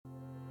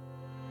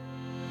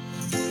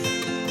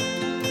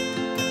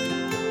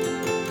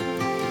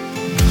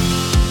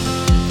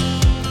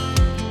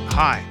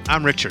Hi,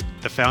 I'm Richard,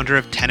 the founder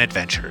of 10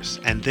 Adventures,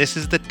 and this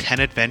is the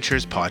 10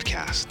 Adventures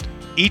podcast.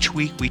 Each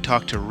week we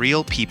talk to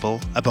real people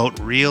about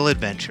real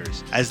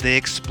adventures as they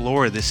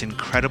explore this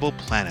incredible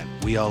planet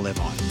we all live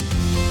on.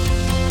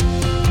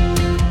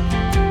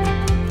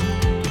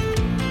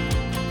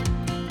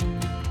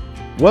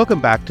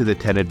 Welcome back to the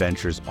 10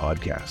 Adventures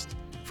podcast.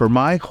 For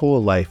my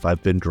whole life,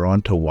 I've been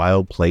drawn to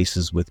wild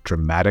places with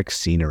dramatic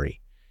scenery.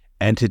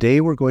 And today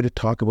we're going to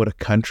talk about a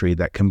country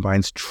that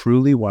combines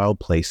truly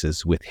wild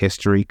places with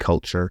history,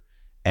 culture,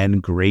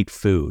 and great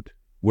food.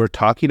 We're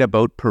talking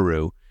about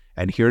Peru,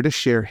 and here to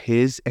share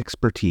his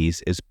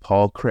expertise is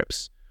Paul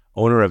Cripps,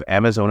 owner of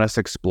Amazonas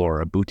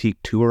Explorer, a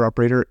boutique tour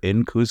operator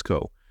in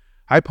Cuzco.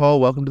 Hi, Paul.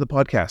 Welcome to the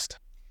podcast.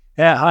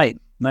 Yeah, hi.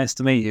 Nice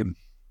to meet you.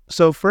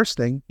 So first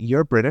thing,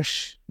 you're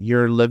British.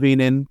 You're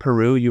living in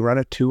Peru. You run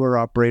a tour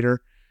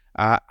operator.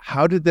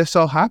 How did this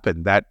all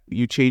happen, that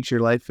you changed your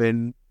life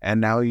and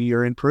now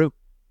you're in Peru?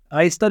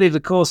 I studied a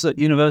course at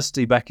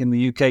university back in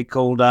the UK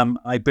called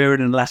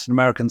Iberian and Latin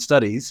American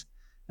Studies.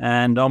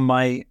 And on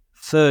my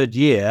third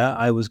year,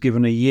 I was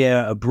given a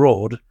year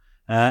abroad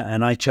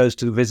and I chose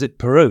to visit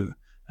Peru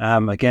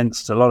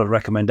against a lot of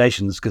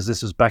recommendations because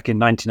this was back in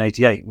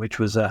 1988, which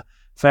was a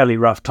fairly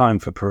rough time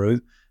for Peru.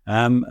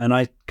 And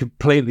I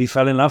completely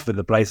fell in love with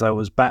the place. I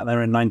was back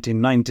there in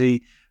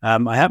 1990.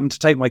 I happened to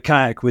take my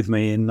kayak with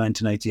me in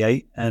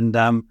 1988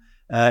 and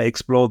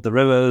explored the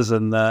rivers.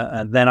 And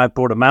then I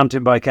brought a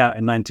mountain bike out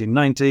in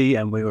 1990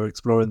 and we were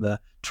exploring the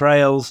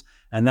trails.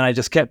 And then I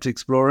just kept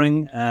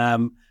exploring.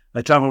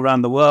 I traveled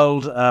around the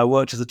world,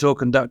 worked as a tour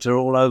conductor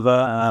all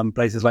over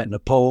places like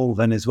Nepal,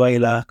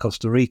 Venezuela,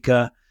 Costa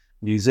Rica,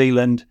 New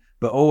Zealand,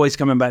 but always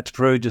coming back to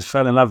Peru, just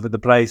fell in love with the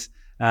place.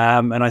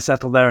 And I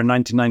settled there in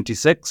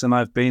 1996 and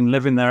I've been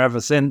living there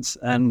ever since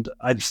and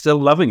I'm still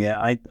loving it.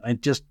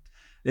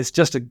 It's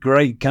just a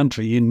great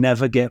country. You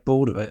never get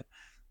bored of it.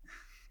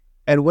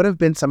 And what have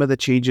been some of the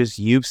changes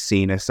you've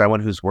seen as someone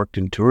who's worked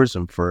in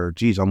tourism for,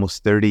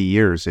 almost 30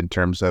 years in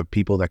terms of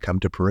people that come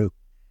to Peru?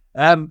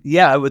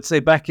 I would say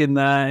back in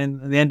the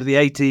end of the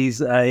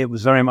 80s, it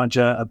was very much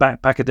a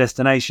backpacker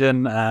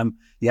destination.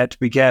 You had to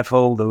be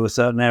careful. There were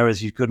certain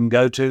areas you couldn't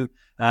go to.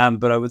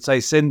 But I would say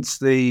since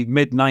the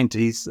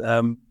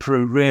mid-90s,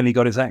 Peru really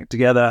got its act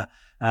together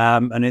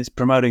and it's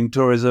promoting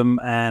tourism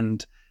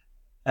and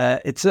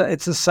it's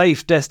a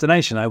safe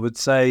destination. I would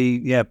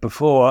say,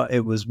 before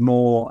it was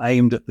more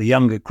aimed at the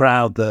younger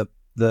crowd,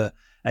 the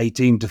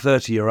 18 to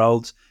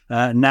 30-year-olds.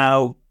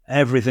 Now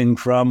everything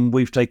from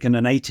we've taken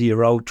an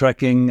 80-year-old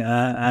trekking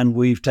and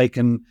we've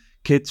taken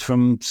kids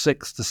from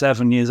 6 to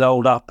 7 years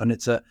old up, and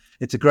it's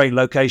a great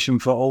location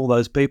for all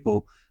those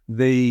people.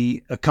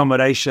 The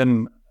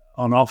accommodation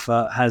on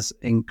offer has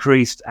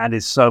increased and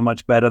is so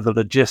much better. The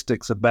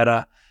logistics are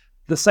better.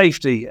 The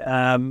safety,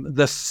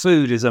 the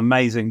food is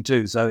amazing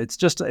too. So it's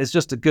just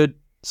a good,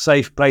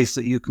 safe place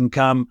that you can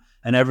come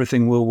and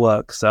everything will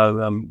work.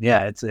 So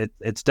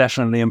it's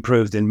definitely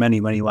improved in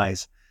many, many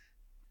ways.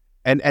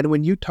 And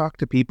when you talk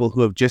to people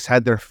who have just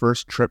had their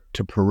first trip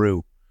to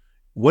Peru,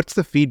 what's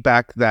the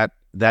feedback that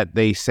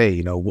they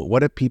say? What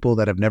do people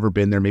that have never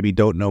been there, maybe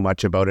don't know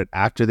much about it,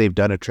 after they've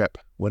done a trip?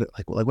 What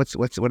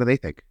do they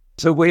think?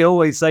 So we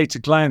always say to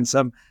clients,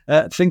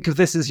 think of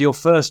this as your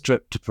first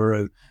trip to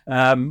Peru,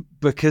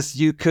 because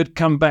you could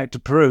come back to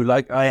Peru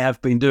like I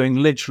have been doing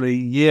literally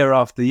year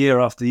after year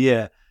after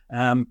year.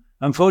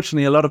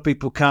 Unfortunately, a lot of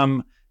people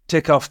come,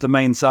 tick off the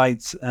main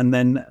sites, and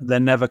then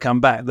never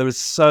come back. There is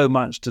so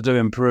much to do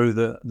in Peru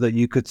that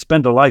you could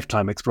spend a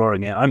lifetime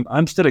exploring it.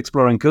 I'm still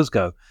exploring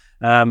Cuzco.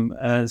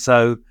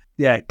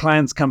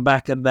 Clients come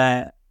back and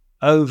they're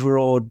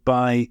overawed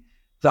by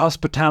the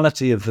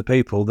hospitality of the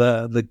people,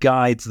 the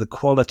guides, the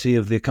quality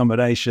of the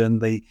accommodation,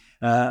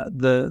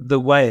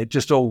 the way it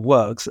just all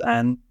works.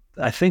 And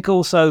I think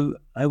also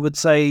I would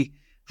say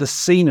the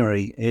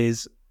scenery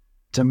is,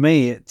 to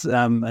me, it's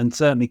and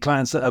certainly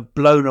clients that are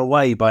blown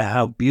away by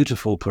how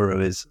beautiful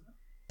Peru is.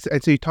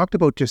 And so you talked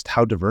about just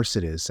how diverse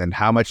it is and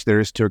how much there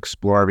is to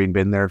explore, having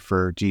been there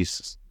for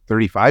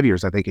 35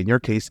 years, I think, in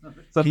your case.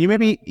 Can you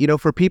maybe,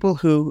 for people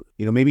who,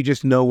 maybe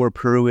just know where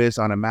Peru is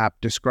on a map,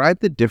 describe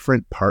the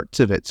different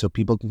parts of it so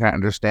people can kind of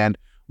understand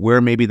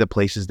where maybe the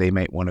places they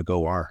might want to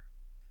go are?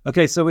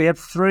 Okay, so we have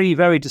three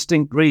very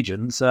distinct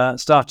regions,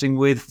 starting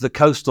with the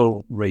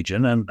coastal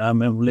region,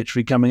 and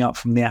literally coming up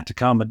from the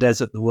Atacama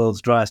Desert, the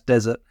world's driest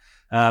desert,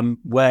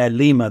 where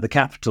Lima, the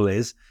capital,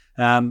 is.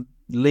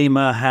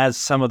 Lima has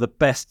some of the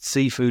best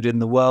seafood in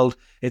the world.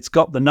 It's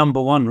got the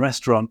 #1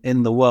 restaurant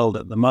in the world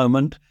at the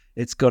moment.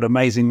 It's got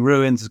amazing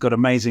ruins. It's got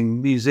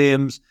amazing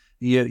museums.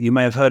 You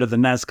may have heard of the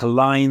Nazca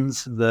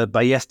Lines, the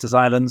Ballestas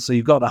Islands. So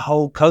you've got a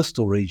whole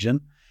coastal region.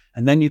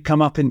 And then you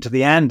come up into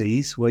the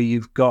Andes, where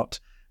you've got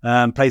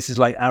places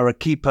like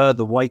Arequipa,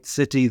 the White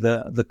City,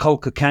 the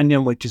Colca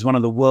Canyon, which is one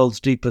of the world's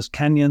deepest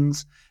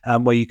canyons,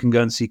 where you can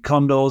go and see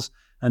condors.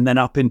 And then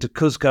up into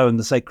Cuzco and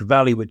the Sacred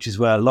Valley, which is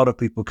where a lot of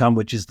people come,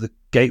 which is the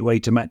gateway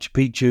to Machu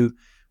Picchu,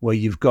 where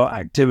you've got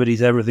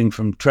activities, everything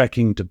from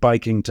trekking to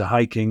biking to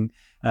hiking,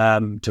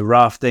 to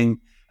rafting.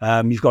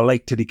 You've got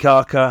Lake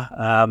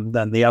Titicaca,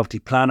 then the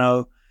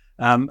Altiplano,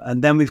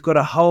 And then we've got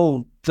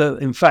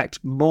in fact,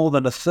 more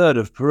than a third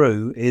of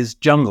Peru is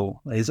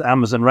jungle, is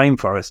Amazon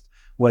rainforest,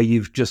 where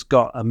you've just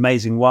got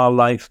amazing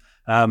wildlife.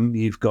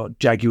 You've got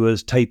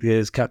jaguars,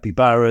 tapirs,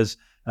 capybaras,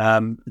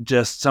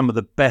 just some of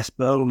the best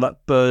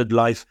bird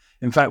life.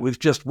 In fact, we've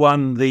just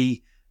won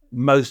the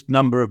most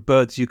number of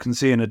birds you can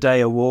see in a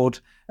day award.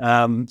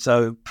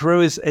 So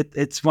Peru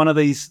it's one of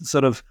these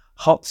sort of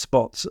hot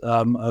spots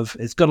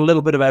it's got a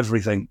little bit of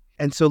everything.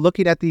 And so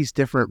looking at these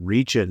different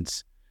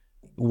regions,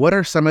 what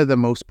are some of the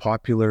most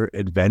popular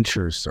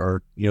adventures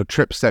or,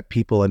 trips that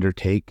people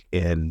undertake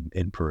in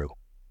Peru?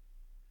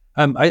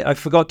 I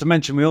forgot to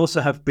mention, we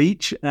also have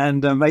beach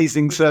and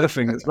amazing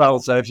surfing as well.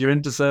 So if you're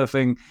into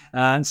surfing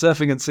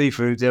and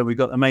seafood, we've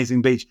got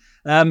amazing beach.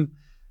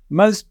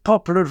 Most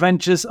popular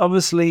adventures,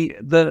 obviously,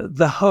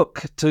 the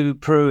hook to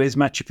Peru is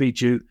Machu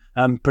Picchu.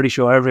 I'm pretty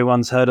sure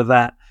everyone's heard of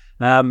that.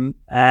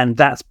 And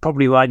that's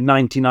probably why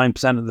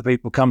 99% of the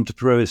people come to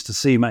Peru is to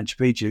see Machu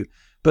Picchu.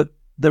 But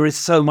there is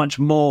so much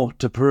more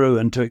to Peru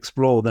and to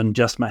explore than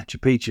just Machu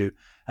Picchu.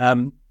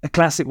 A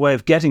classic way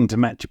of getting to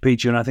Machu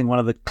Picchu, and I think one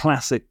of the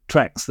classic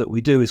treks that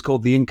we do, is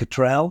called the Inca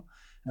Trail.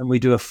 And we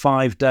do a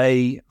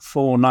 5-day,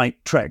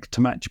 4-night trek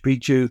to Machu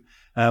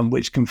Picchu,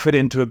 which can fit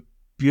into a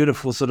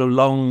beautiful sort of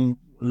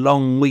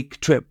long week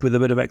trip with a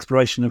bit of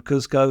exploration of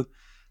Cusco.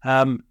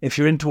 If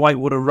you're into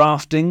whitewater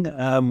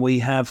rafting, we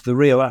have the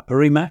Rio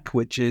Apurimac,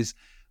 which is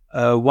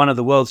one of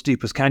the world's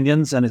deepest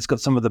canyons, and it's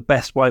got some of the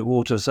best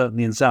whitewater,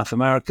 certainly in South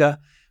America.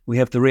 We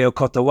have the Rio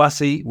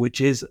Cotahuasi,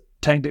 which is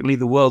technically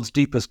the world's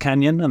deepest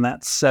canyon, and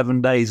that's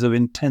 7 days of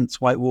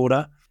intense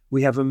whitewater.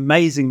 We have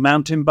amazing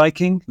mountain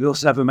biking. We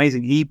also have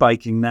amazing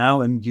e-biking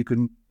now, and you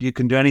can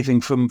do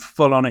anything from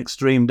full-on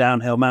extreme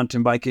downhill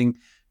mountain biking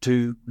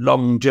to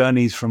long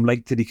journeys from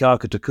Lake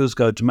Titicaca to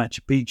Cusco to Machu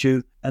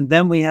Picchu. And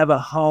then we have a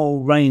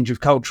whole range of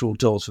cultural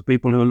tours for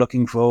people who are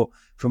looking for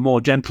more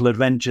gentle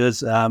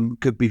adventures.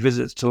 Could be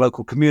visits to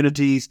local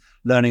communities,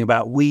 learning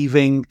about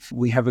weaving.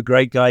 We have a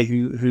great guy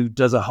who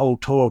does a whole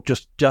tour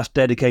just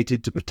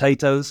dedicated to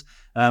potatoes.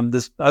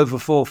 There's over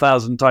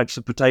 4,000 types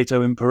of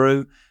potato in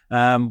Peru.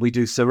 We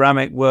do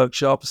ceramic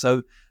workshops.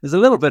 So there's a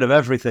little bit of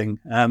everything.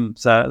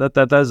 So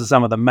those are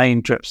some of the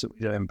main trips that we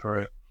do in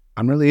Peru.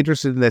 I'm really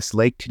interested in this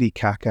Lake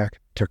Titicaca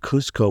to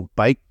Cusco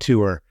bike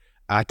tour.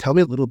 Tell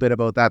me a little bit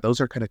about that.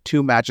 Those are kind of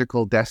two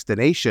magical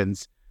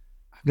destinations.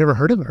 I've never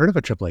heard of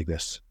a trip like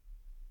this.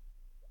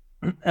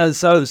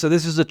 So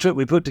this is a trip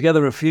we put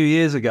together a few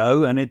years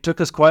ago, and it took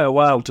us quite a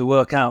while to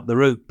work out the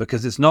route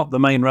because it's not the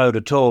main road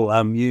at all.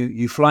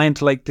 You fly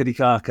into Lake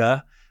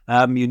Titicaca.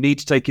 You need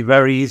to take it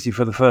very easy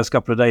for the first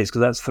couple of days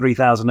because that's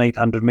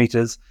 3,800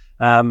 meters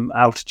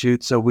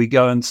altitude. So we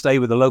go and stay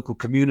with the local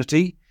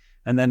community.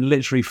 And then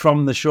literally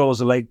from the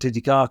shores of Lake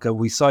Titicaca,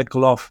 we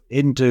cycle off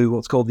into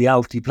what's called the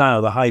Altiplano,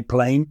 the high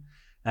plain.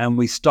 And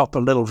we stop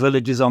at little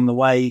villages on the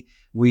way.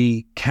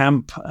 We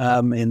camp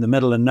in the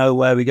middle of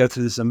nowhere. We go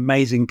through this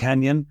amazing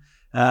canyon.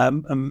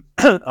 On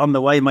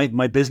the way,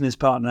 my business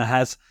partner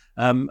has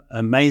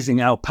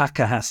amazing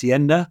alpaca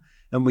hacienda.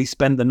 And we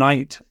spend the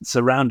night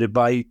surrounded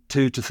by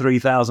 2,000 to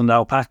 3,000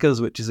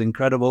 alpacas, which is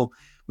incredible.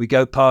 We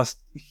go past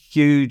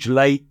huge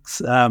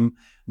lakes.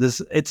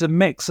 It's a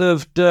mix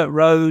of dirt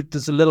road.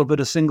 There's a little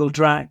bit of single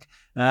track.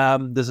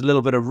 There's a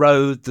little bit of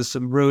road. There's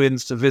some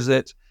ruins to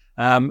visit.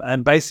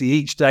 And basically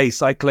each day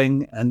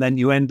cycling, and then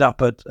you end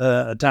up at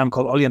a town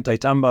called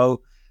Ollantaytambo,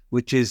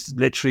 which is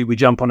literally we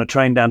jump on a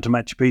train down to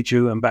Machu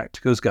Picchu and back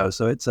to Cusco.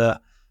 So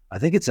I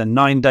think it's a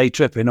 9-day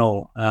trip in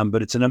all,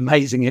 but it's an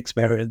amazing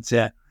experience,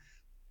 yeah.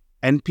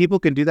 And people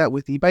can do that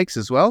with e-bikes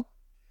as well?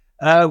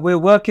 We're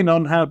working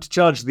on how to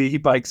charge the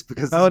e-bikes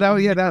because... That's what I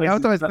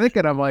was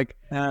thinking. I'm like...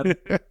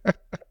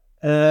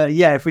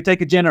 if we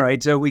take a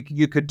generator,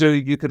 you could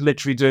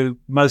literally do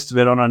most of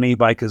it on an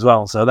e-bike as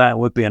well. So that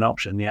would be an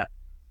option, yeah.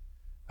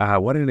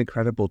 What an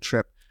incredible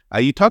trip.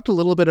 You talked a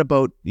little bit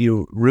about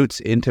routes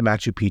into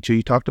Machu Picchu.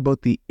 You talked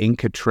about the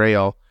Inca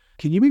Trail.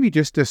 Can you maybe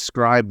just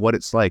describe what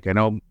it's like? I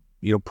know,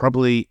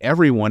 probably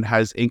everyone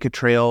has Inca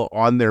Trail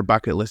on their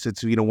bucket list.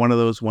 It's, one of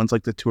those ones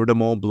like the Tour de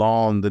Mont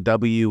Blanc, the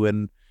W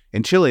in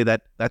Chile,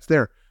 that's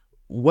there.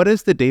 What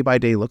does the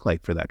day-by-day look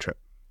like for that trip?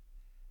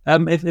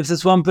 If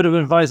there's one bit of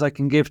advice I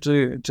can give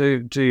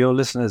to your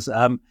listeners,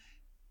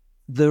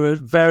 there are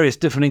various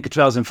different Inca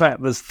trails. In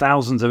fact, there's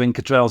thousands of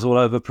Inca trails all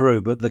over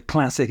Peru, but the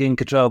classic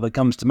Inca trail that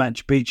comes to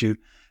Machu Picchu,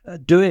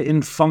 do it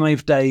in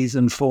 5 days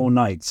and 4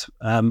 nights.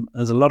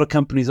 There's a lot of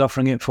companies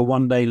offering it for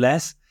 1 day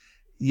less.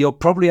 You're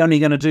probably only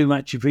going to do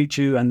Machu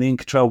Picchu and the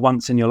Inca Trail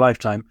once in your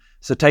lifetime.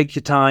 So take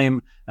your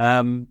time.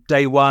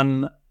 Day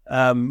one,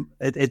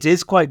 it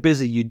is quite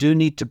busy. You do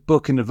need to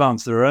book in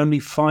advance. There are only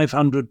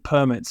 500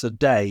 permits a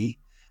day,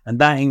 and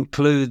that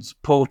includes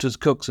porters,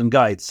 cooks, and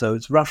guides. So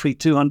it's roughly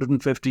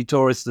 250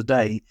 tourists a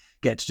day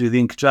get to do the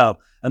Inca Trail.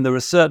 And there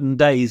are certain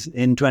days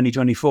in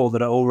 2024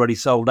 that are already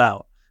sold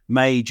out.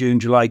 May,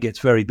 June, July gets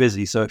very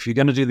busy. So if you're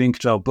going to do the Inca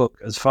Trail, book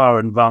as far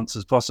in advance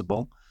as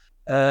possible.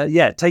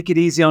 Take it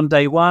easy on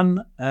day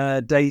one.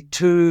 Day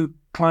two,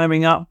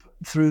 climbing up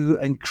through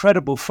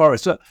incredible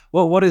forests. So,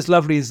 what is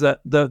lovely is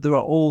that there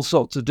are all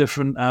sorts of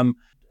different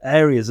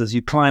areas as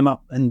you climb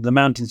up in the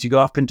mountains. You go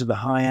up into the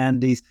high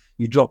Andes,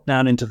 you drop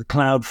down into the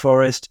cloud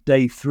forest.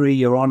 Day 3,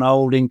 you're on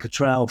Old Inca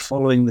Trail,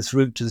 following this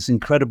route to this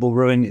incredible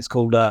ruin. It's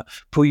called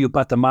Puyo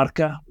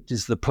Patamarca, which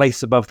is the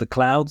place above the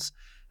clouds.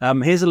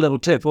 Here's a little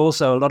tip.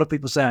 Also, a lot of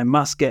people say I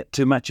must get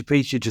to Machu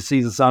Picchu to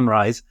see the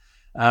sunrise.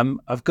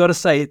 I've got to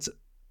say it's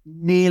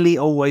nearly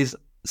always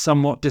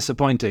somewhat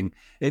disappointing.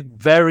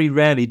 Very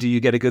rarely do you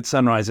get a good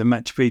sunrise in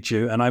Machu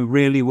Picchu, and I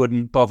really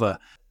wouldn't bother.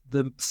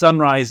 The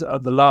sunrise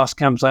at the last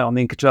campsite on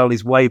the Inca Trail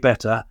is way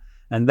better.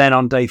 And then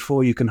on day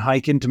 4, you can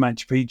hike into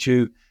Machu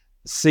Picchu,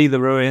 see the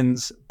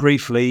ruins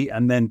briefly,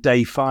 and then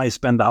day 5,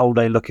 spend the whole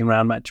day looking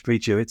around Machu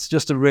Picchu. It's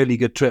just a really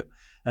good trip.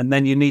 And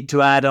then you need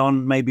to add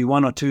on maybe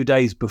 1 or 2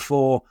 days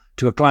before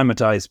to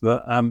acclimatize.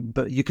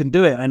 But you can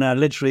do it. And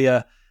literally,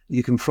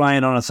 you can fly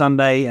in on a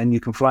Sunday, and you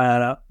can fly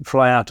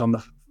out on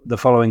the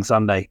following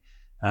Sunday.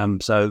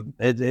 So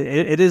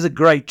it is a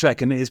great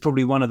trek, and it is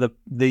probably one of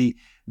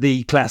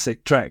the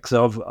classic treks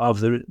of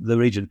the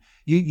region.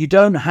 You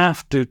don't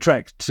have to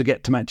trek to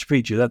get to Machu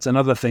Picchu. That's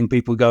another thing.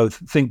 People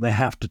think they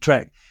have to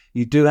trek.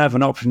 You do have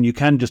an option. You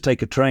can just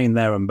take a train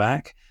there and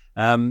back.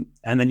 And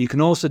then you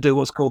can also do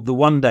what's called the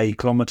 1-day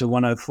kilometer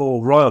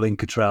 104 Royal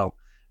Inca Trail.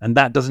 And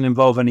that doesn't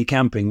involve any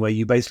camping, where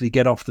you basically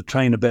get off the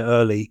train a bit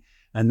early,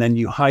 and then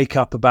you hike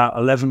up about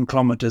 11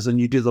 kilometers, and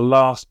you do the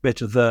last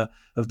bit of the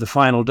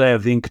final day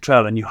of the Inca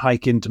Trail, and you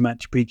hike into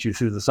Machu Picchu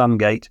through the Sun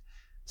Gate,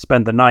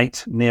 spend the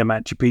night near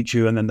Machu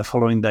Picchu, and then the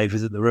following day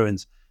visit the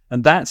ruins.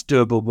 And that's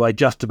doable by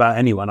just about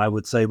anyone. I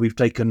would say we've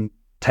taken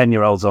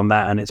 10-year-olds on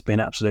that, and it's been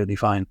absolutely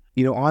fine.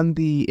 On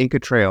the Inca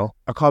Trail,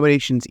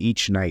 accommodations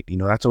each night,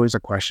 that's always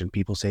a question.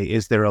 People say,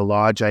 is there a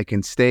lodge I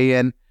can stay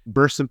in?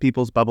 Burst some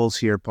people's bubbles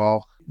here,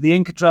 Paul. The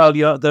Inca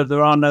Trail,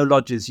 there are no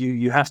lodges.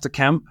 You have to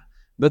camp,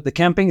 but the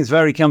camping is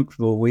very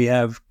comfortable. We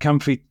have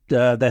comfy,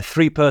 they're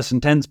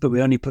 3-person tents, but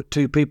we only put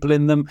 2 people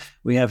in them.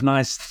 We have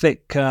nice,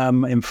 thick,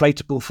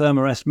 inflatable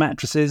thermarest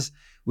mattresses.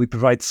 We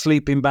provide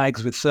sleeping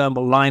bags with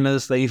thermal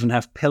liners. They even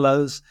have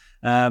pillows.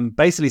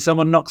 Basically,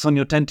 someone knocks on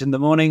your tent in the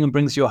morning and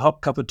brings you a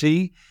hot cup of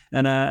tea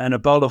and a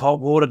bowl of hot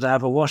water to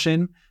have a wash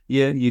in.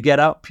 You get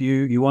up,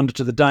 you wander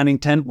to the dining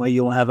tent, where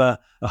you'll have a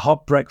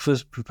hot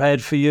breakfast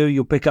prepared for you.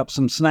 You'll pick up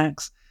some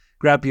snacks,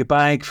 grab your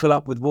bag, fill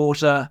up with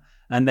water,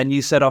 and then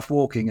you set off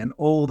walking. And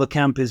all the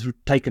camp is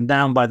taken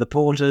down by the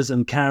porters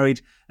and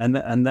carried and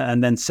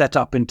then set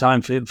up in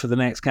time for the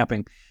next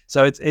camping.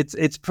 So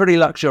it's pretty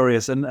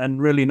luxurious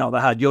and really not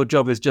that hard. Your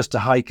job is just to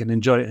hike and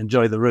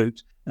enjoy the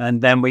route.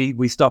 And then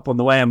we stop on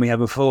the way, and we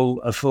have a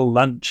full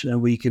lunch,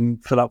 and we can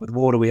fill up with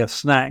water. We have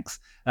snacks.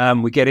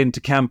 We get into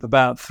camp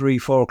about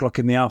 3-4 o'clock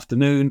in the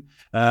afternoon.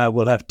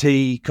 We'll have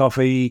tea,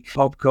 coffee,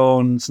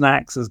 popcorn,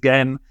 snacks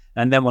again,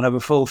 and then we'll have a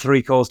full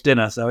 3-course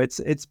dinner. So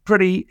it's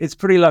pretty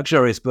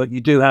luxurious, but you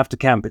do have to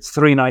camp. It's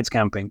 3 nights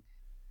camping.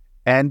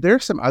 And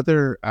there's some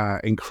other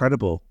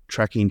incredible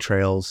trekking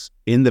trails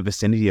in the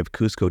vicinity of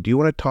Cusco. Do you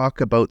want to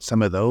talk about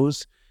some of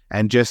those?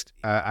 And just,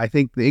 I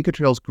think the Inca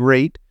Trail's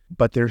great,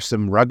 but there's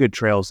some rugged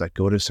trails that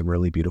go to some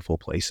really beautiful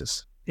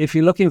places. If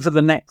you're looking for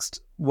the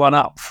next one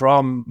up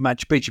from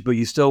Machu Picchu, but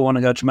you still want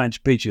to go to Machu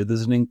Picchu,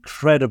 there's an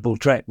incredible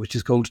trek which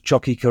is called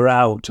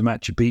Choqquequirao to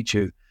Machu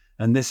Picchu.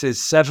 And this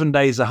is 7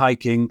 days of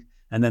hiking,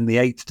 and then the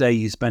 8th day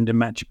you spend in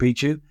Machu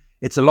Picchu.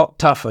 It's a lot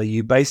tougher.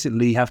 You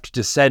basically have to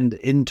descend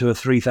into a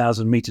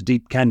 3,000 meter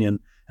deep canyon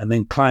and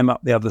then climb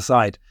up the other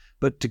side.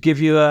 But to give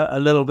you a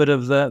little bit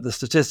of the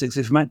statistics,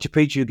 if Machu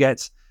Picchu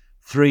gets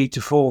 3,000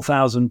 to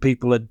 4,000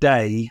 people a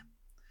day,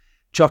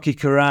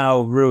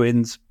 Choqquequirao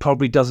ruins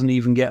probably doesn't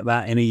even get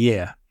that in a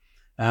year.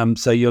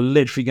 So you're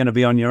literally going to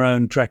be on your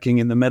own trekking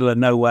in the middle of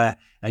nowhere,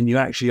 and you're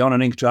actually on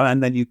an Inca Trail,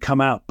 and then you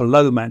come out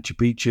below Machu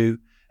Picchu,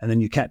 and then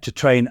you catch a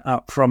train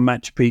up from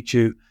Machu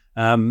Picchu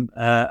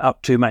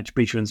up to Machu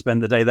Picchu and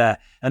spend the day there.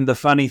 And the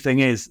funny thing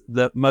is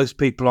that most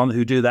people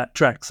who do that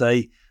trek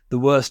say the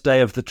worst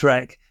day of the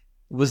trek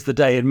was the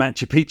day in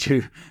Machu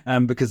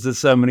Picchu because there's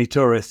so many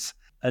tourists.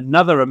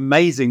 Another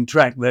amazing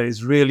trek that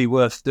is really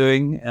worth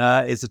doing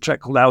is a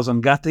trek called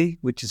Ausangati,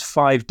 which is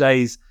 5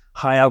 days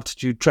high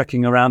altitude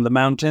trekking around the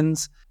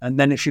mountains. And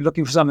then if you're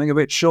looking for something a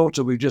bit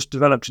shorter, we've just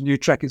developed a new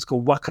trek. It's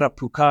called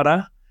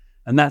Huacrapucara,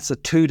 and that's a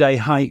 2-day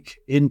hike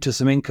into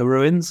some Inca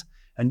ruins.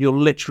 And you'll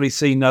literally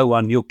see no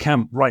one. You'll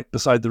camp right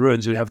beside the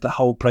ruins. You'll have the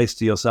whole place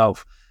to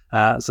yourself.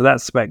 So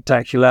that's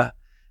spectacular.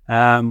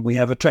 We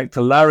have a trek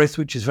to Laris,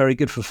 which is very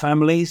good for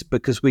families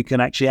because we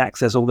can actually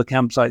access all the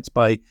campsites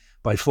by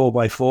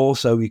 4x4,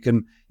 so you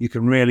can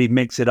really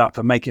mix it up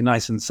and make it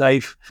nice and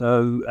safe.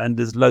 And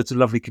there's loads of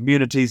lovely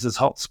communities. There's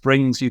hot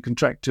springs you can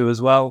trek to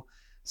as well.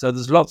 So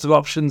there's lots of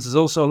options. There's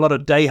also a lot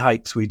of day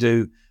hikes we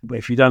do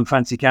if you don't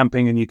fancy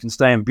camping, and you can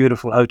stay in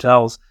beautiful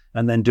hotels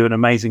and then do an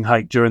amazing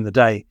hike during the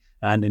day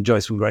and enjoy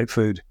some great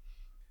food.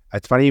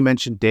 It's funny you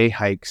mentioned day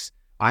hikes.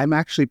 I'm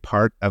actually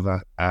part of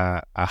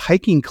a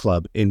hiking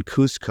club in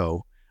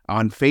Cusco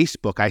on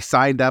Facebook. I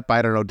signed up,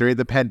 I don't know, during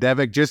the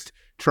pandemic, just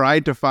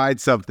tried to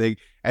find something.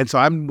 And so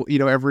I'm,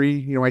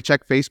 I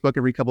check Facebook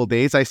every couple of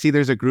days. I see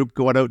there's a group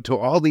going out to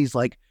all these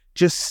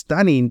just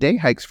stunning day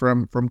hikes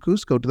from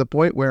Cusco, to the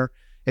point where,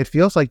 it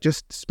feels like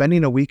just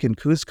spending a week in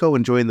Cusco,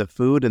 enjoying the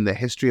food and the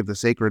history of the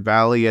Sacred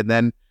Valley, and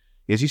then,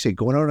 as you say,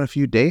 going out on a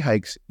few day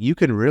hikes, you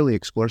can really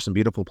explore some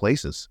beautiful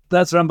places.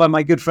 That's run by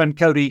my good friend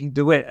Cody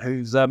DeWitt,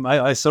 who's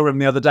I saw him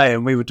the other day,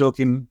 and we were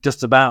talking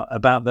just about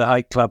the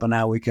hike club and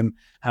how we can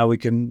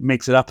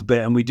mix it up a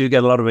bit. And we do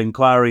get a lot of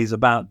inquiries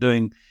about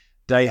doing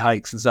day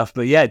hikes and stuff.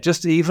 But yeah,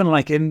 just even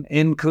like in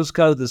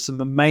Cusco, there's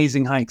some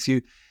amazing hikes.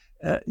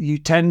 You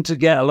tend to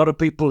get a lot of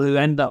people who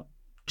end up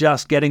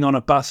just getting on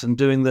a bus and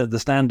doing the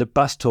standard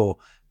bus tour.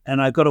 And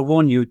I've got to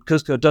warn you,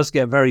 Cusco does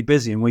get very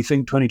busy, and we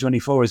think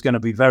 2024 is going to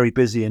be very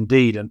busy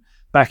indeed. And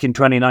back in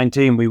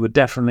 2019, we were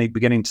definitely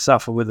beginning to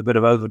suffer with a bit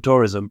of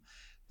over-tourism.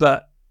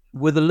 But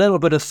with a little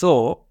bit of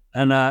thought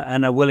and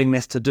a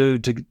willingness to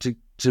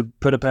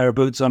put a pair of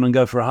boots on and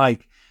go for a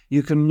hike,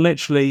 you can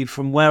literally,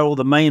 from where all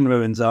the main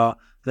ruins are,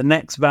 the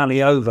next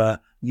valley over,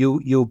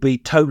 you'll be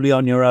totally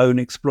on your own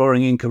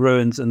exploring Inca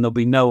ruins, and there'll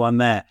be no one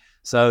there.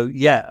 So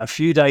yeah, a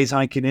few days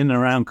hiking in and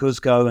around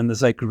Cusco and the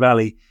Sacred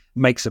Valley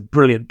makes a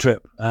brilliant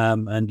trip,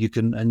 and you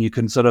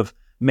can sort of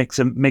mix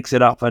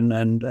it up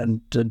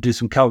and do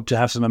some culture,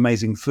 have some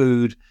amazing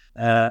food,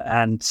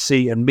 and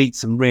see and meet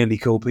some really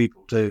cool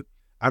people too.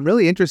 I'm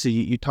really interested.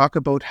 You talk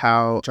about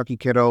how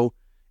Choqquequirau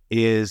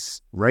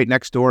is right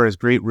next door, is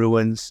great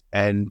ruins,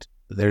 and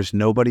there's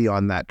nobody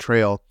on that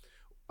trail.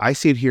 I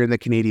see it here in the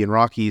Canadian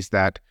Rockies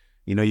that,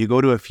 you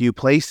go to a few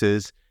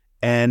places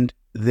and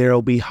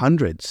there'll be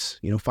hundreds,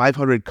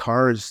 500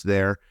 cars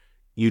there.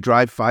 You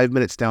drive 5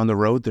 minutes down the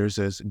road, there's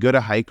as good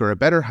a hike or a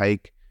better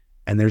hike,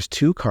 and there's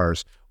 2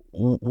 cars.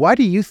 Why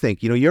do you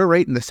think, you're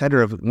right in the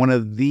center of one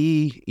of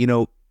the,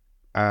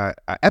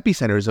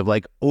 epicenters of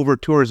like over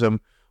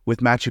tourism with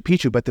Machu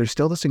Picchu, but there's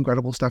still this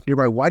incredible stuff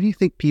nearby. Why do you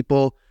think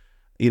people,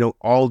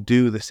 all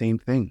do the same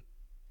thing?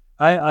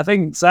 I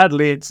think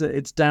sadly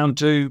it's down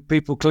to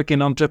people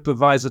clicking on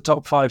TripAdvisor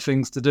top 5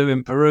 things to do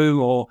in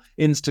Peru or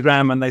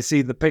Instagram, and they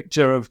see the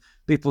picture of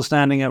people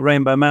standing at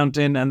Rainbow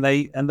Mountain, and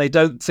they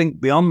don't think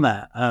beyond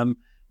that.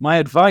 My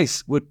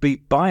advice would be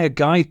buy a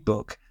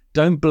guidebook.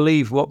 Don't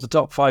believe what the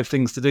top 5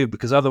 things to do,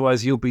 because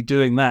otherwise you'll be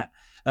doing that.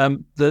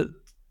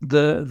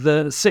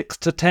 The 6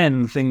 to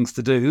 10 things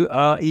to do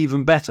are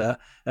even better,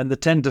 and the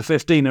 10 to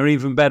 15 are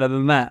even better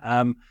than that.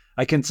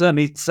 I can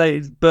certainly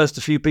burst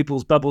a few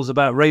people's bubbles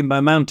about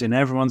Rainbow Mountain.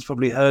 Everyone's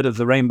probably heard of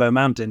the Rainbow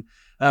Mountain.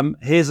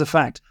 Here's a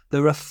fact.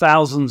 There are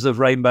thousands of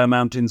Rainbow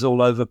Mountains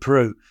all over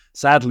Peru.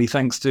 Sadly,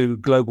 thanks to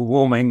global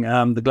warming,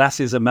 the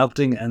glaciers are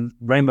melting and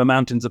Rainbow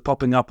Mountains are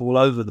popping up all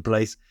over the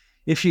place.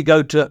 If you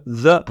go to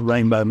the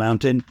Rainbow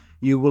Mountain,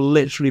 you will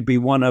literally be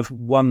one of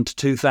 1,000 to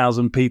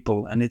 2,000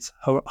 people, and it's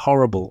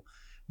horrible.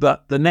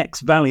 But the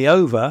next valley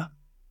over,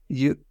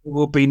 you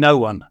will be no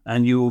one,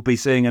 and you will be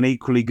seeing an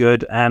equally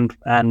good and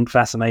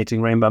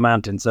fascinating Rainbow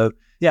Mountain. So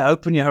yeah,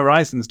 open your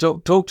horizons,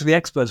 talk to the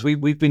experts.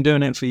 We've been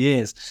doing it for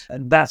years,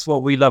 and that's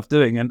what we love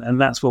doing, and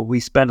that's what we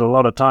spend a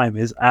lot of time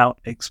is out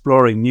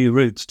exploring new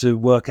routes to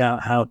work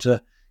out how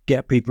to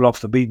get people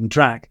off the beaten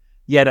track.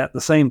 Yet at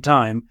the same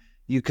time,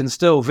 you can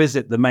still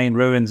visit the main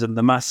ruins and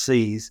the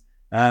must-sees,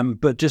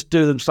 but just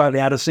do them slightly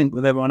out of sync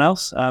with everyone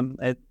else.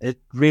 It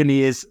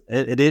really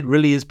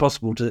is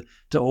possible to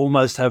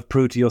almost have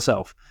Peru to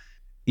yourself.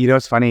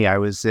 It's funny. I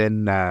was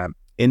in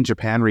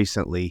Japan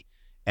recently,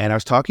 and I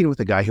was talking with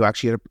a guy who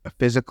actually had a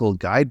physical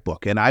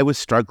guidebook, and I was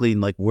struggling,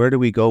 like, where do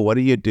we go? What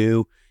do?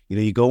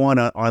 You go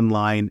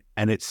online,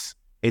 and it's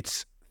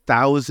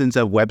thousands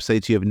of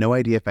websites. You have no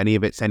idea if any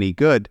of it's any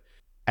good.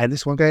 And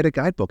this one guy had a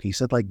guidebook. He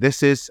said, like,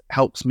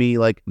 helps me,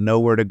 like, know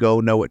where to go,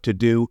 know what to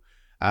do.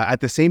 At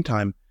the same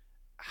time,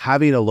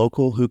 having a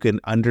local who can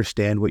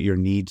understand what your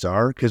needs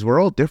are, because we're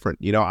all different.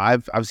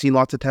 I've seen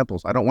lots of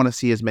temples. I don't want to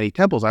see as many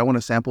temples. I want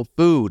to sample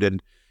food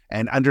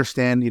and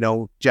understand,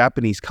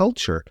 Japanese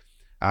culture.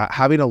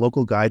 Having a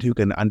local guide who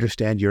can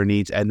understand your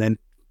needs and then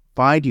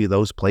find you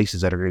those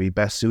places that are going to be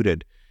best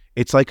suited.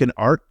 It's like an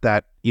art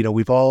that,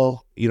 we've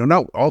all,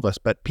 not all of us,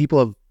 but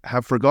people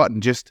have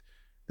forgotten. Just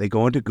they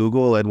go into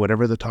Google, and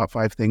whatever the top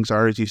 5 things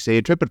are, as you say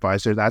in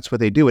TripAdvisor, that's what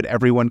they do. And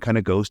everyone kind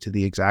of goes to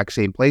the exact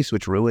same place,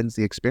 which ruins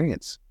the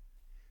experience.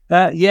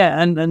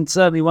 And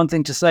certainly one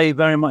thing to say,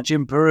 very much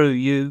in Peru,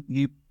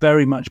 you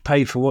very much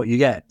pay for what you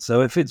get.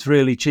 So if it's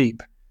really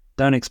cheap,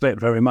 don't expect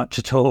very much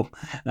at all.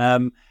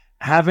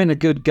 Having a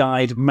good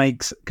guide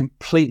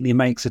completely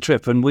makes a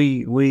trip. And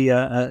we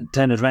at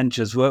 10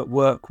 Adventures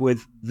work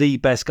with the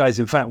best guides.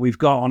 In fact, we've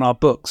got on our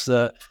books,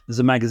 there's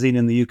a magazine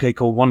in the UK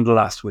called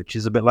Wanderlust, which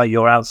is a bit like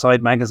your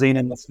Outside magazine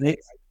in the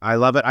States. I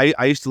love it.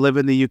 I used to live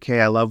in the UK.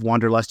 I love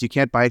Wanderlust. You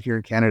can't buy it here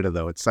in Canada,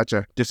 though. It's such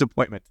a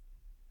disappointment.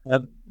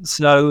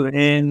 So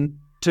in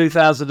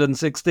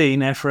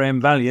 2016,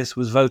 Ephraim Valius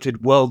was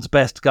voted world's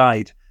best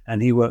guide,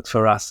 and he works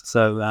for us.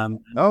 So,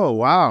 oh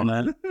wow!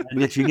 And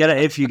if you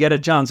get a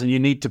chance, and you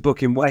need to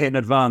book him way in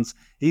advance,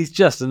 he's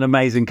just an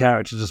amazing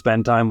character to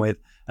spend time with.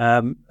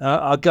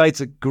 Our guides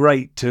are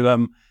great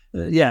to,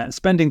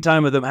 spending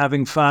time with them,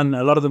 having fun.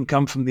 A lot of them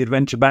come from the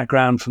adventure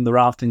background, from the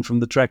rafting,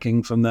 from the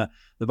trekking, from the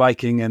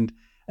biking, and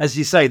as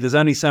you say, there's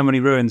only so many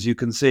ruins you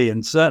can see,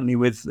 and certainly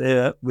with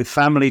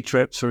family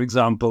trips, for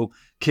example,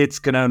 kids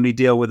can only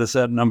deal with a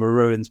certain number of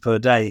ruins per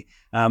day.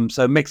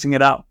 So mixing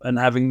it up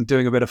and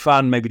doing a bit of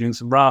fun, maybe doing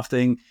some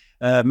rafting,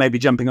 maybe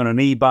jumping on an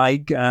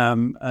e-bike,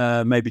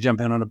 maybe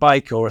jumping on a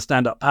bike or a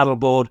stand-up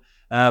paddleboard,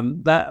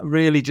 that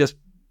really just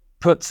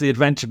puts the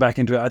adventure back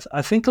into it.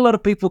 I think a lot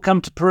of people come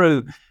to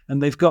Peru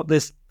and they've got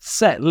this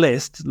set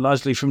list,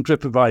 largely from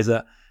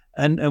TripAdvisor,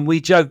 and we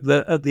joke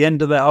that at the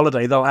end of their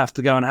holiday, they'll have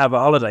to go and have a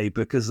holiday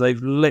because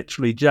they've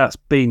literally just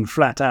been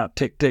flat out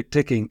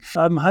ticking.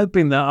 I'm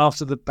hoping that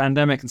after the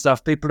pandemic and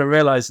stuff, people have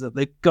realized that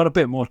they've got a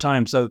bit more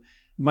time. So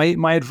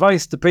my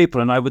advice to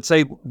people, and I would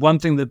say one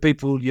thing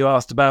that you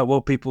asked about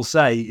what people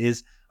say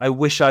is, I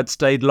wish I'd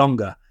stayed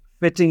longer.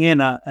 Fitting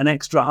in an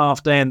extra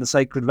half day in the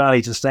Sacred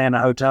Valley to stay in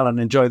a hotel and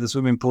enjoy the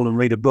swimming pool and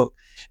read a book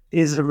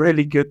is a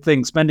really good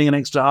thing. Spending an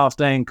extra half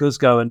day in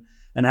Cusco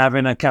and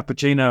having a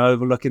cappuccino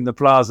overlooking the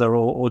plaza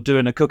or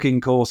doing a cooking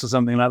course or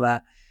something like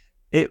that.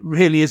 It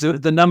really is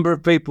the number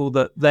of people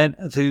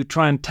who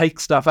try and take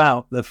stuff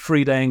out the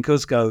free day in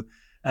Cusco,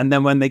 and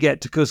then when they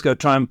get to Cusco,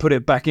 try and put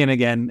it back in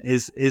again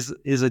is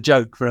a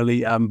joke,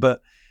 really.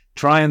 But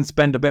try and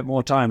spend a bit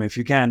more time if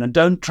you can, and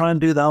don't try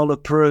and do the whole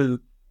of Peru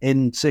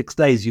in 6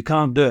 days. You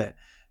can't do it.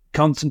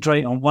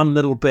 Concentrate on one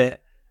little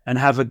bit and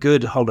have a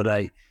good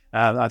holiday.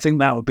 I think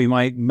that would be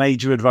my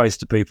major advice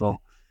to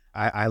people.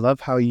 I love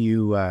how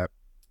you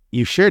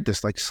shared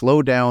this, like,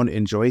 slow down,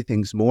 enjoy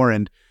things more.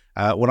 And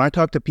when I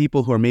talk to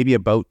people who are maybe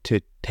about to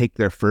take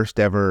their first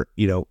ever,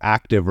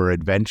 active or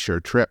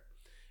adventure trip,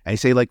 and I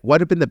say, like,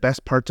 what have been the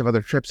best parts of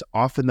other trips?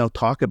 Often they'll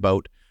talk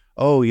about,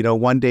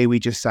 one day we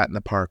just sat in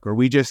the park, or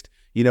we just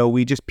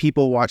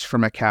people watched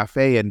from a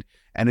cafe. And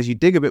as you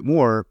dig a bit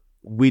more,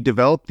 we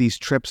develop these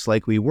trips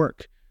like we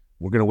work.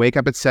 We're going to wake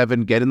up at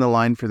 7, get in the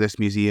line for this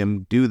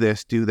museum, do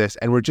this.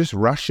 And we're just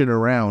rushing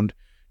around,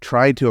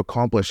 trying to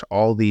accomplish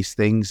all these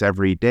things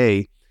every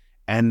day.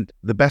 And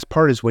the best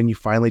part is when you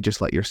finally just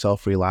let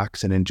yourself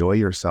relax and enjoy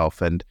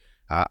yourself. And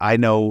I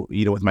know,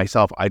 with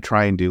myself, I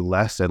try and do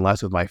less and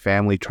less with my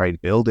family, try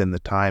and build in the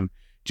time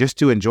just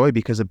to enjoy,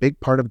 because a big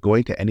part of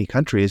going to any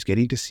country is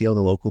getting to see how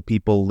the local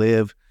people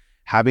live,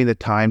 having the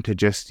time to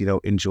just,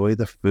 enjoy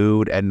the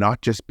food and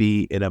not just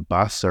be in a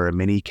bus or a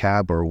mini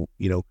cab or,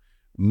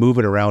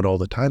 moving around all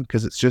the time,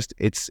 because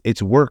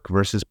it's work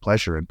versus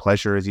pleasure. And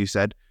pleasure, as you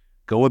said,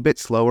 go a bit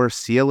slower,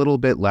 see a little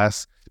bit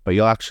less, but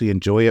you'll actually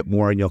enjoy it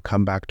more, and you'll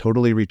come back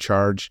totally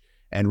recharged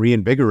and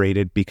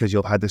reinvigorated because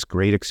you'll have this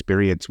great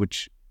experience,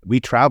 which we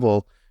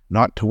travel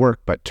not to work,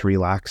 but to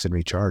relax and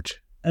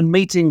recharge. And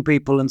meeting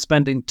people and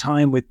spending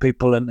time with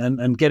people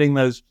and getting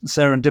those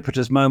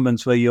serendipitous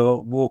moments where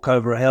you walk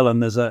over a hill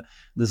and there's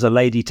a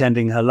lady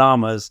tending her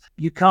llamas.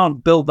 You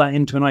can't build that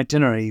into an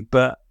itinerary,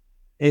 but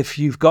if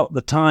you've got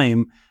the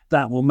time,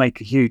 that will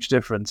make a huge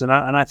difference. And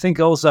I think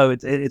also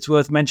it's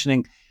worth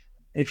mentioning,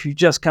 if you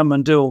just come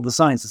and do all the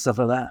science and stuff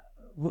like that,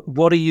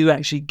 what are you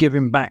actually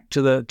giving back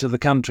to the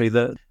country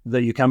that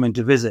you're coming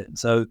to visit?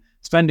 So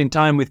spending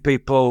time with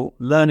people,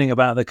 learning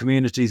about the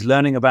communities,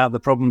 learning about the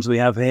problems we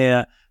have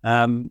here,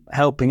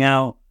 helping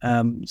out,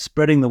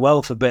 spreading the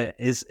wealth a bit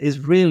is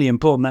really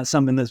important. That's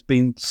something that's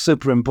been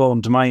super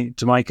important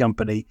to my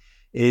company,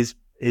 is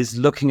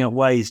looking at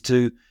ways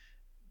to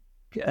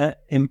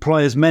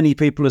employ as many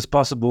people as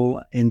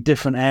possible in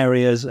different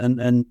areas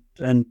and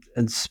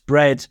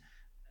spread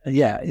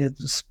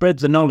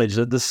the knowledge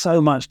that there's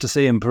so much to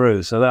see in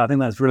Peru. So I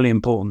think that's really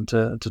important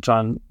to try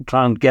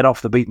and get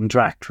off the beaten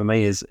track. For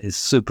me is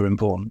super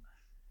important.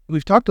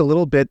 We've talked a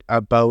little bit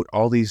about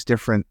all these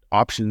different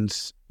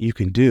options you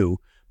can do,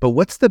 but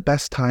what's the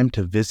best time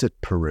to visit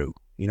Peru?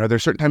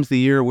 There's certain times of the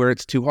year where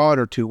it's too hot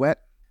or too wet.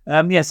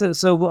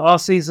 So our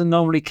season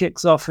normally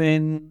kicks off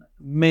in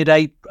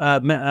mid-March,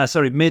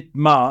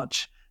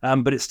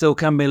 but it still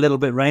can be a little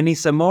bit rainy.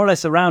 So more or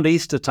less around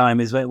Easter time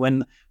is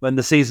when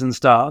the season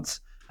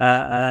starts,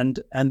 and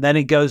then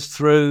it goes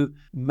through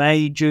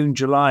May, June,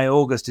 July,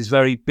 August is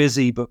very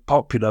busy but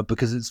popular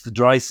because it's the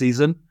dry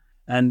season,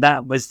 and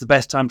that was the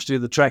best time to do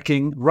the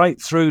trekking.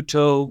 Right through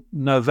till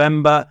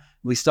November,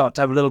 we start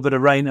to have a little bit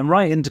of rain, and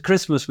right into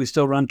Christmas, we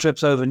still run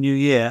trips over New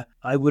Year.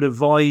 I would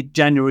avoid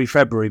January,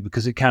 February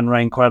because it can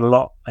rain quite a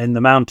lot in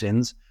the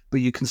mountains, but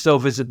you can still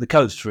visit the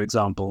coast, for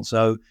example.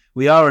 So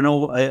we are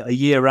a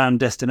year-round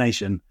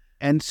destination.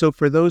 And so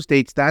for those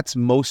dates, that's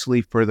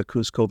mostly for the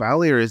Cusco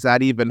Valley, or is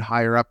that even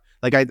higher up?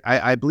 Like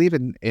I believe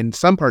in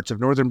some parts of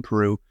northern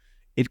Peru,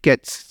 it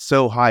gets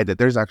so high that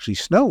there's actually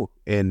snow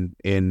in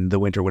the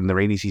winter when the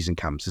rainy season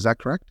comes. Is that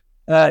correct?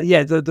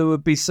 There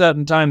would be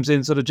certain times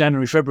in sort of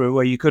January, February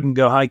where you couldn't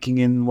go hiking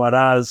in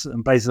Huaraz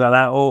and places like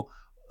that. Or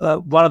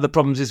one of the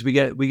problems is we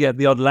get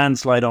the odd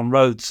landslide on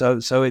roads, so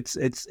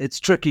it's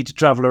tricky to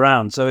travel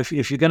around. So if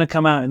you're going to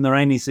come out in the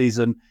rainy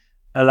season,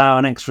 allow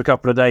an extra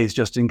couple of days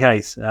just in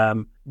case.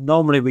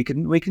 Normally we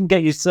can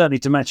get you certainly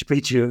to Machu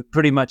Picchu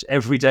pretty much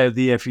every day of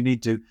the year if you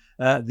need to.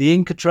 The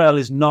Inca Trail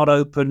is not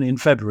open in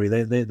February.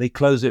 They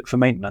close it for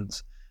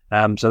maintenance.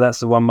 So that's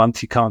the 1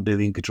 month you can't do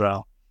the Inca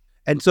Trail.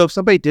 And so if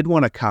somebody did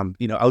want to come,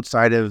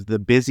 outside of the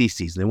busy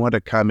season, they want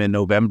to come in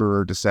November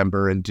or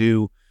December and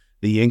do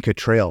the Inca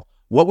Trail,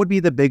 what would be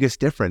the biggest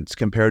difference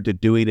compared to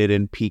doing it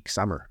in peak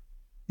summer?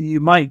 You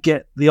might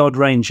get the odd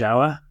rain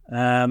shower,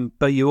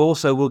 but you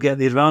also will get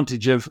the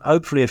advantage of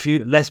hopefully a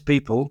few less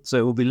people, so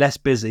it will be less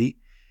busy.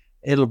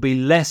 It'll be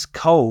less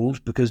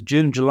cold because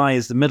June, July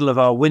is the middle of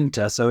our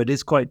winter, so it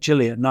is quite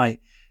chilly at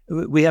night.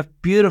 We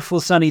have beautiful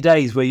sunny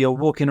days where you're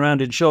walking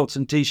around in shorts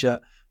and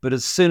t-shirt, but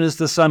as soon as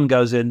the sun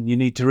goes in, you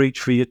need to reach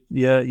for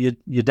your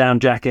down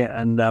jacket,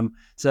 and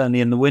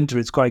certainly in the winter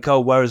it's quite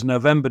cold, whereas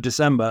November,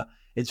 December,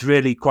 it's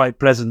really quite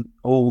pleasant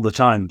all the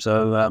time.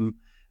 So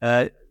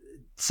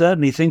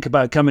certainly think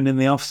about coming in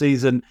the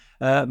off-season,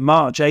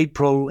 March,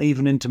 April,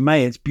 even into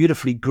May. It's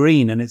beautifully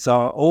green and it's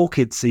our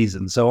orchid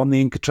season. So on the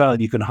Inca Trail,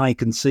 you can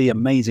hike and see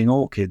amazing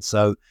orchids.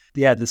 So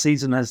yeah, the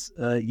season has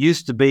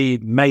used to be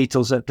May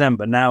till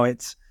September. Now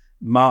it's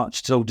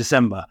March till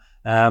December.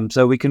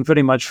 So we can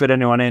pretty much fit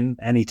anyone in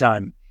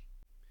anytime.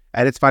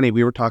 And it's funny,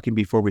 we were talking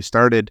before we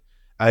started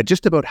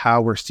just about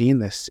how we're seeing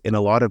this in a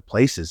lot of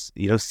places.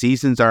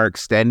 Seasons are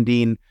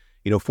extending,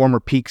 former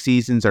peak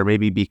seasons are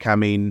maybe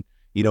becoming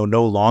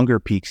no longer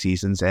peak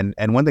seasons.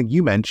 And one thing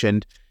you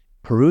mentioned,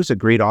 Peru is a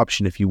great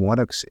option if you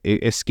want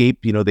to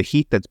escape, the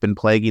heat that's been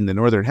plaguing the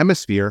Northern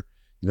Hemisphere.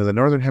 The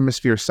Northern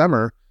Hemisphere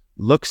summer,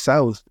 look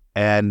south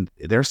and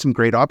there's some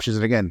great options.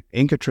 And again,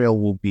 Inca Trail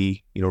will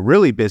be,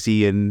 really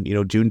busy in,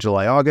 June,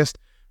 July, August,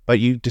 but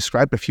you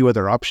described a few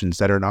other options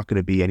that are not going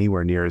to be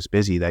anywhere near as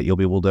busy, that you'll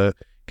be able to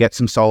get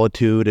some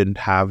solitude and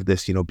have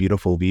this,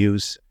 beautiful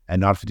views and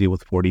not have to deal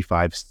with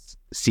 45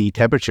 C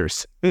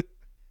temperatures.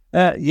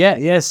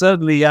 Yeah,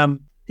 certainly.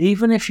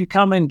 Even if you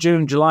come in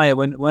June, July,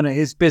 when it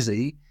is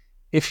busy,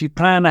 if you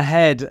plan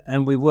ahead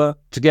and we work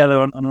together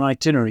on an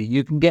itinerary,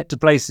 you can get to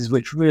places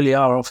which really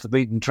are off the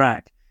beaten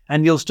track,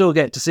 and you'll still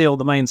get to see all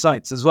the main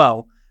sites as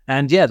well.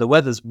 And yeah, the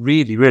weather's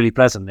really, really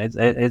pleasant.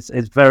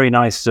 It's very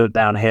nice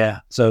down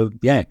here. So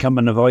yeah, come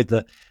and avoid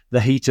the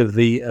heat of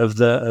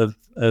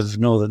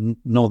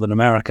Northern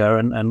America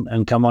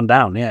and come on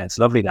down. Yeah, it's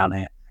lovely down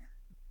here.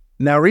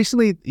 Now,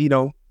 recently,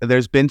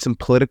 there's been some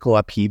political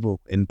upheaval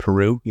in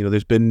Peru.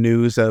 There's been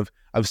news of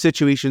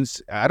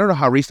situations. I don't know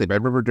how recently, but I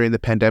remember during the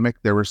pandemic,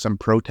 there were some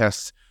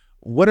protests.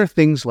 What are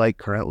things like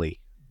currently?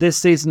 This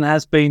season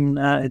has been,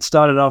 it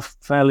started off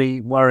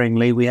fairly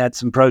worryingly. We had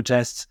some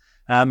protests,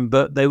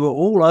 but they were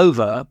all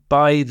over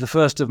by the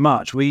 1st of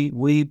March. We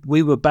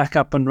were back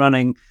up and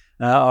running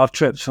our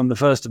trips from the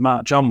 1st of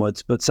March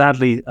onwards, but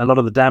sadly, a lot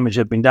of the damage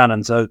had been done.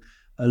 And so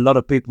a lot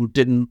of people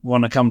didn't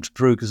want to come to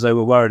Peru because they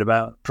were worried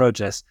about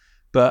protests.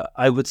 But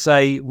I would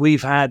say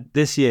we've had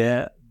this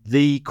year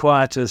the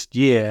quietest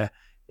year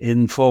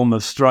in form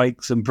of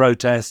strikes and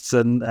protests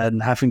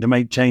and having to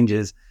make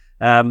changes.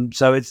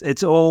 So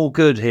it's all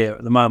good here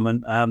at the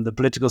moment. The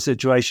political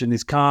situation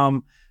is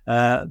calm.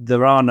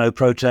 There are no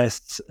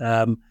protests,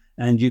 and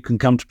you can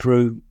come to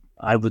Peru.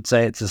 I would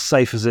say it's as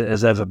safe as it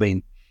has ever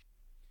been.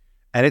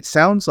 And it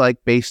sounds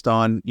like, based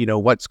on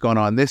what's gone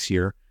on this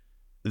year,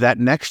 that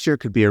next year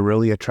could be a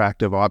really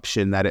attractive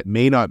option, that it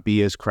may not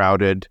be as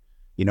crowded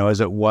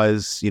as it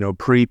was,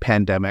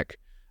 pre-pandemic.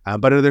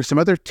 But are there some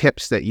other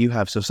tips that you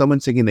have? So if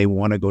someone's thinking they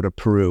want to go to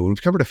Peru,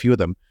 we've covered a few of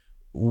them.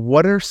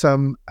 What are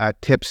some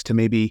tips to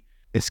maybe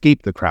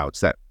escape the crowds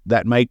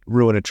that might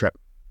ruin a trip?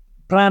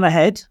 Plan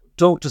ahead.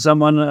 Talk to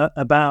someone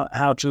about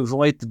how to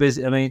avoid the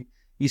busy. I mean,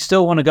 you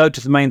still want to go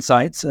to the main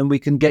sites, and we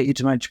can get you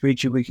to Machu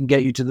Picchu. We can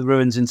get you to the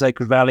ruins in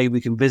Sacred Valley.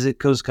 We can visit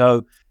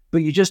Cuzco.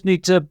 But you just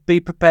need to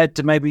be prepared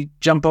to maybe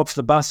jump off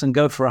the bus and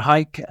go for a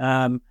hike.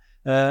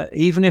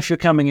 Even if you're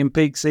coming in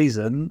peak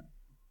season,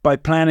 by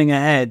planning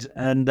ahead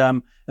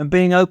and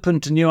being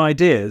open to new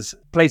ideas,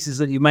 places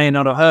that you may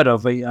not have heard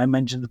of. I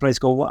mentioned a place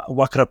called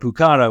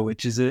Huacrapucara,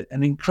 which is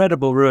an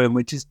incredible ruin,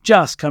 which is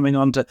just coming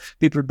on to,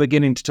 people are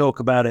beginning to talk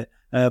about it.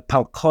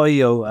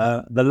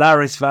 Palcoyo, the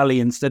Laris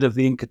Valley instead of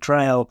the Inca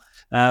Trail.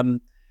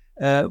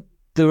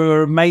 There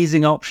are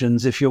amazing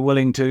options if you're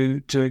willing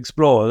to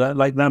explore,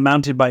 like that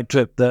mountain bike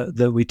trip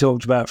that we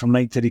talked about from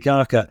Lake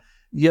Titicaca.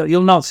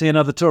 You'll not see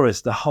another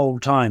tourist the whole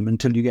time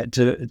until you get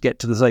to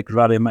the Sacred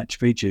Valley of Machu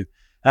Picchu.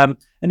 And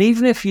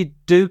even if you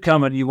do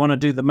come and you want to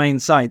do the main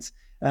sites,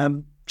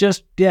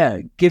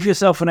 give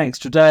yourself an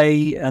extra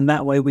day, and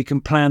that way we can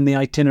plan the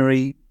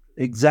itinerary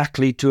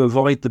exactly to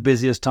avoid the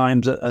busiest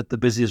times at the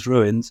busiest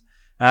ruins,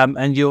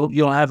 and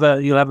you'll have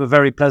a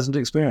very pleasant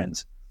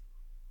experience.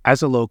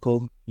 As a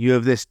local, you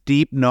have this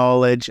deep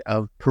knowledge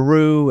of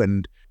Peru,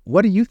 and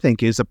what do you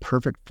think is a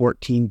perfect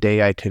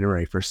 14-day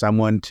itinerary for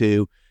someone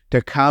to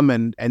come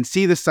and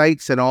see the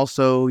sights, and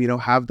also,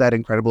 have that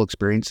incredible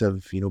experience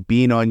of,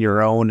 being on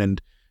your own and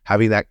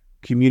having that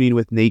communing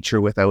with nature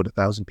without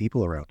 1,000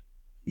 people around?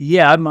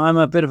 Yeah, I'm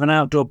a bit of an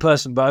outdoor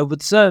person, but I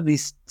would certainly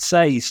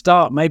say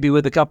start maybe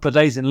with a couple of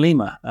days in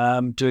Lima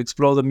to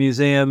explore the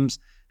museums,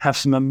 have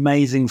some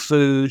amazing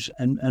food,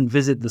 and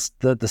visit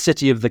the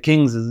City of the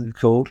Kings, as it's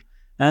called.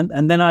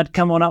 And then I'd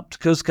come on up to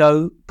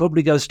Cuzco,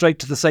 probably go straight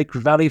to the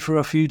Sacred Valley for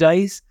a few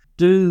days,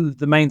 do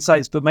the main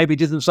sites, but maybe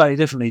do them slightly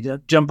differently.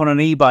 Jump on an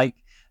e-bike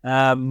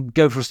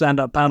go for a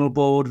stand-up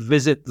paddleboard,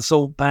 visit the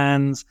salt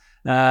pans,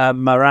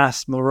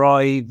 Maras,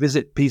 Moroi,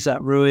 visit Pisat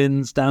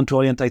ruins, down to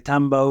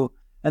Ollantaytambo,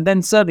 and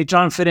then certainly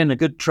try and fit in a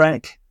good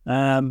trek,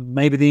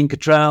 maybe the Inca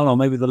Trail or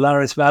maybe the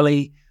Lares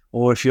Valley,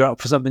 or if you're up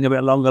for something a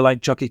bit longer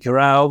like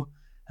Choqquequirao.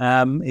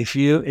 If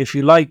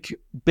you like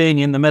being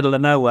in the middle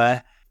of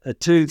nowhere, a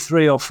 2,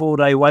 3 or 4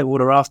 day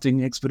whitewater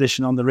rafting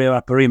expedition on the Rio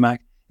Apurimac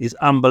is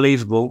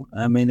unbelievable.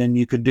 I mean, and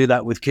you can do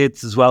that with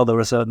kids as well. There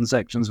are certain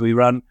sections we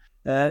run.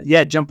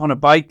 Jump on a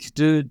bike,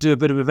 do a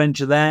bit of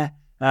adventure there.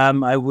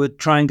 I would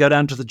try and go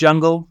down to the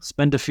jungle,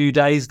 spend a few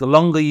days. The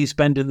longer you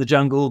spend in the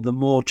jungle, the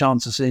more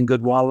chance of seeing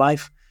good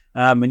wildlife.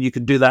 And you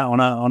can do that on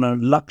a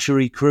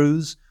luxury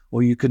cruise,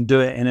 or you can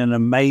do it in an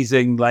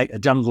amazing, like a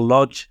jungle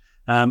lodge,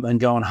 and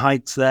go on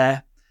hikes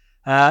there.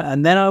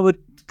 And then I would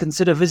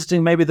consider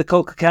visiting maybe the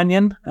Colca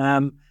Canyon,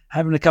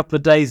 having a couple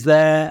of days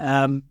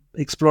there,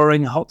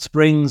 exploring hot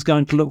springs,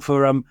 going to look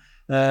for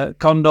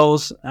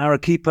condors,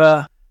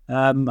 Arequipa.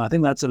 I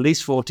think that's at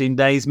least 14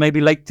 days, maybe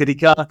Lake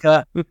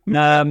Titicaca.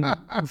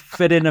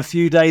 Fit in a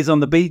few days on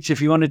the beach if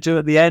you wanted to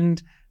at the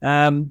end.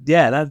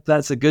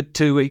 That's a good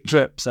 2-week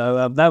trip.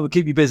 So that would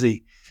keep you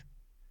busy.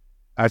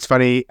 It's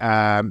funny.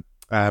 My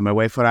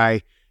wife and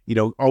I,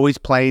 always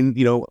playing,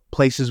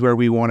 places where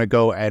we want to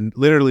go. And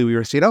literally we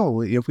were saying,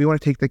 if we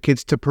want to take the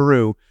kids to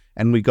Peru,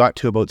 and we got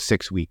to about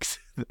 6 weeks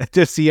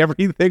to see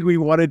everything we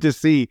wanted to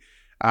see.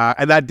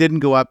 And that didn't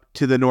go up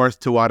to the north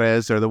to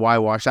Juarez or the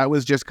Huayhuash. That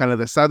was just kind of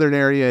the southern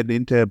area and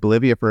into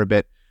Bolivia for a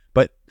bit.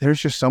 But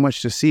there's just so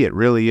much to see. It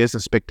really is a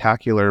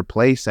spectacular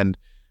place. And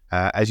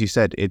as you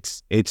said,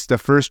 it's the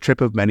first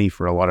trip of many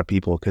for a lot of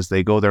people, because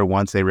they go there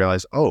once, they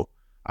realize,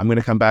 I'm going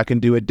to come back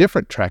and do a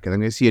different trek. And I'm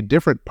going to see a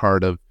different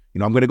part of,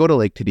 I'm going to go to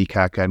Lake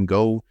Titicaca and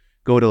go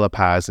to La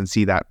Paz and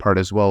see that part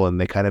as well.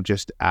 And they kind of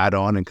just add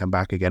on and come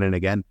back again and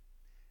again.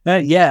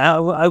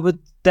 I would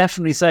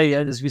definitely say,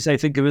 as we say,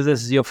 think of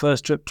this as your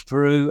first trip to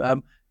Peru.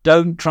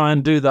 Don't try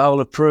and do the whole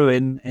of Peru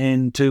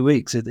in 2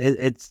 weeks.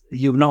 It's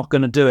you're not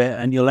going to do it,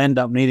 and you'll end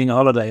up needing a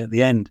holiday at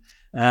the end.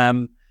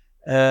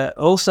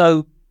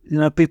 Also,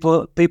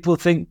 people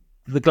think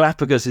the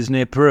Galapagos is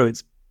near Peru.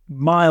 It's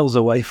miles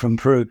away from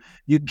Peru.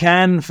 You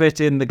can fit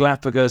in the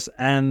Galapagos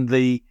and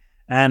Peru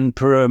and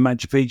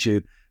Machu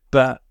Picchu,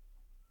 but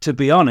to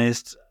be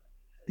honest,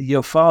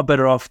 you're far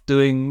better off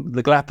doing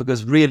the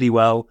Galapagos really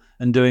well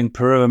and doing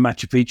Peru and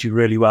Machu Picchu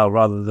really well,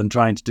 rather than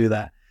trying to do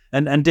that.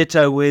 And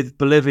ditto with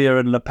Bolivia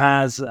and La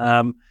Paz.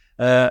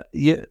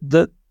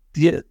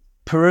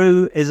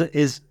 Peru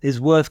is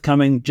worth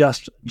coming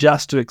just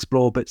to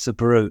explore bits of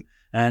Peru.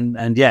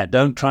 And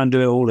don't try and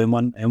do it all in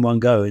one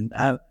go. And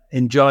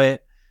enjoy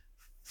it.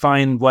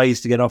 Find ways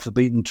to get off the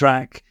beaten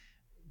track.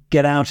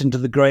 Get out into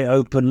the great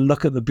open.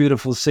 Look at the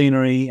beautiful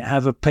scenery.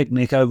 Have a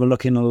picnic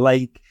overlooking a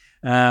lake.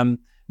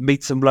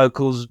 Meet some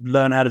locals,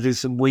 learn how to do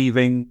some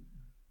weaving,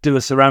 do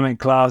a ceramic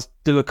class,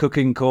 do a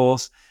cooking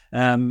course,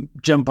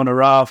 jump on a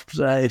raft.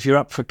 If you're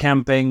up for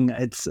camping,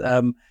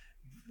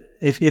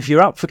 if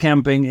you're up for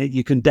camping,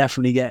 you can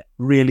definitely get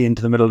really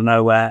into the middle of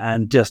nowhere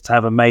and just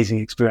have amazing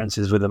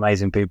experiences with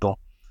amazing people.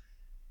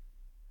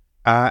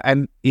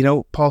 And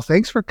Paul,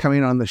 thanks for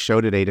coming on the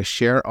show today to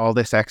share all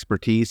this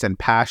expertise and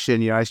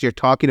passion. As you're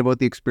talking about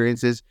the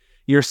experiences,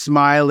 you're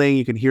smiling,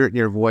 you can hear it in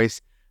your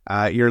voice.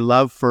 Your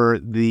love for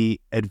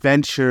the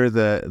adventure,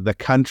 the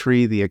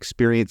country, the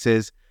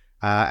experiences.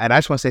 And I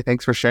just want to say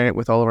thanks for sharing it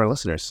with all of our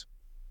listeners.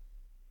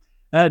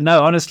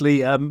 No,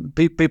 honestly,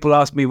 people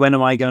ask me, when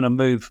am I going to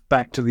move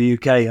back to the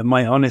UK? And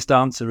my honest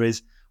answer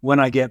is when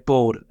I get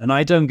bored. And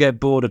I don't get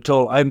bored at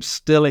all. I'm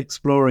still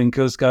exploring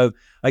Cusco.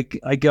 I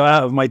go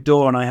out of my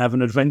door and I have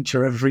an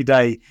adventure every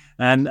day.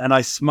 And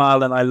I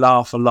smile and I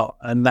laugh a lot.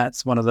 And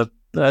that's one of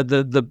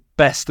the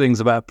best things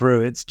about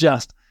Peru. It's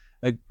just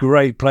a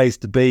great place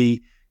to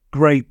be.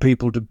 Great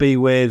people to be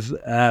with,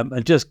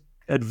 and just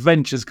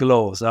adventures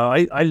galore. So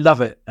I love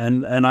it,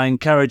 and I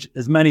encourage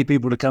as many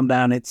people to come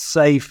down. It's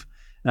safe,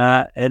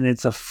 and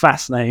it's a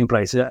fascinating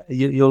place.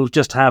 You'll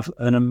just have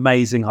an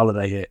amazing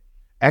holiday here.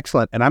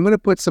 Excellent. And I'm going to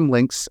put some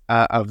links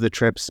of the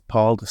trips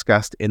Paul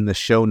discussed in the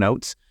show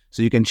notes,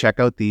 so you can check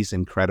out these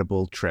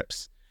incredible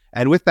trips.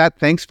 And with that,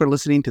 thanks for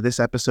listening to this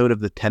episode of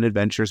the 10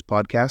 Adventures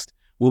podcast.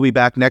 We'll be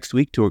back next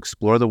week to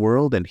explore the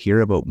world and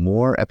hear about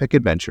more epic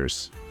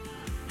adventures.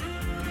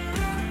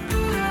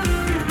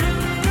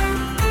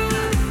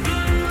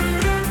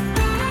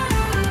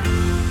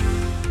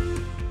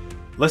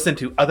 Listen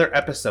to other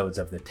episodes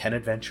of the 10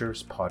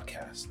 Adventures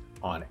podcast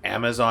on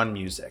Amazon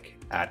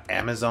Music at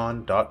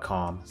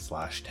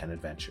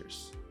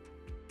amazon.com/10adventures.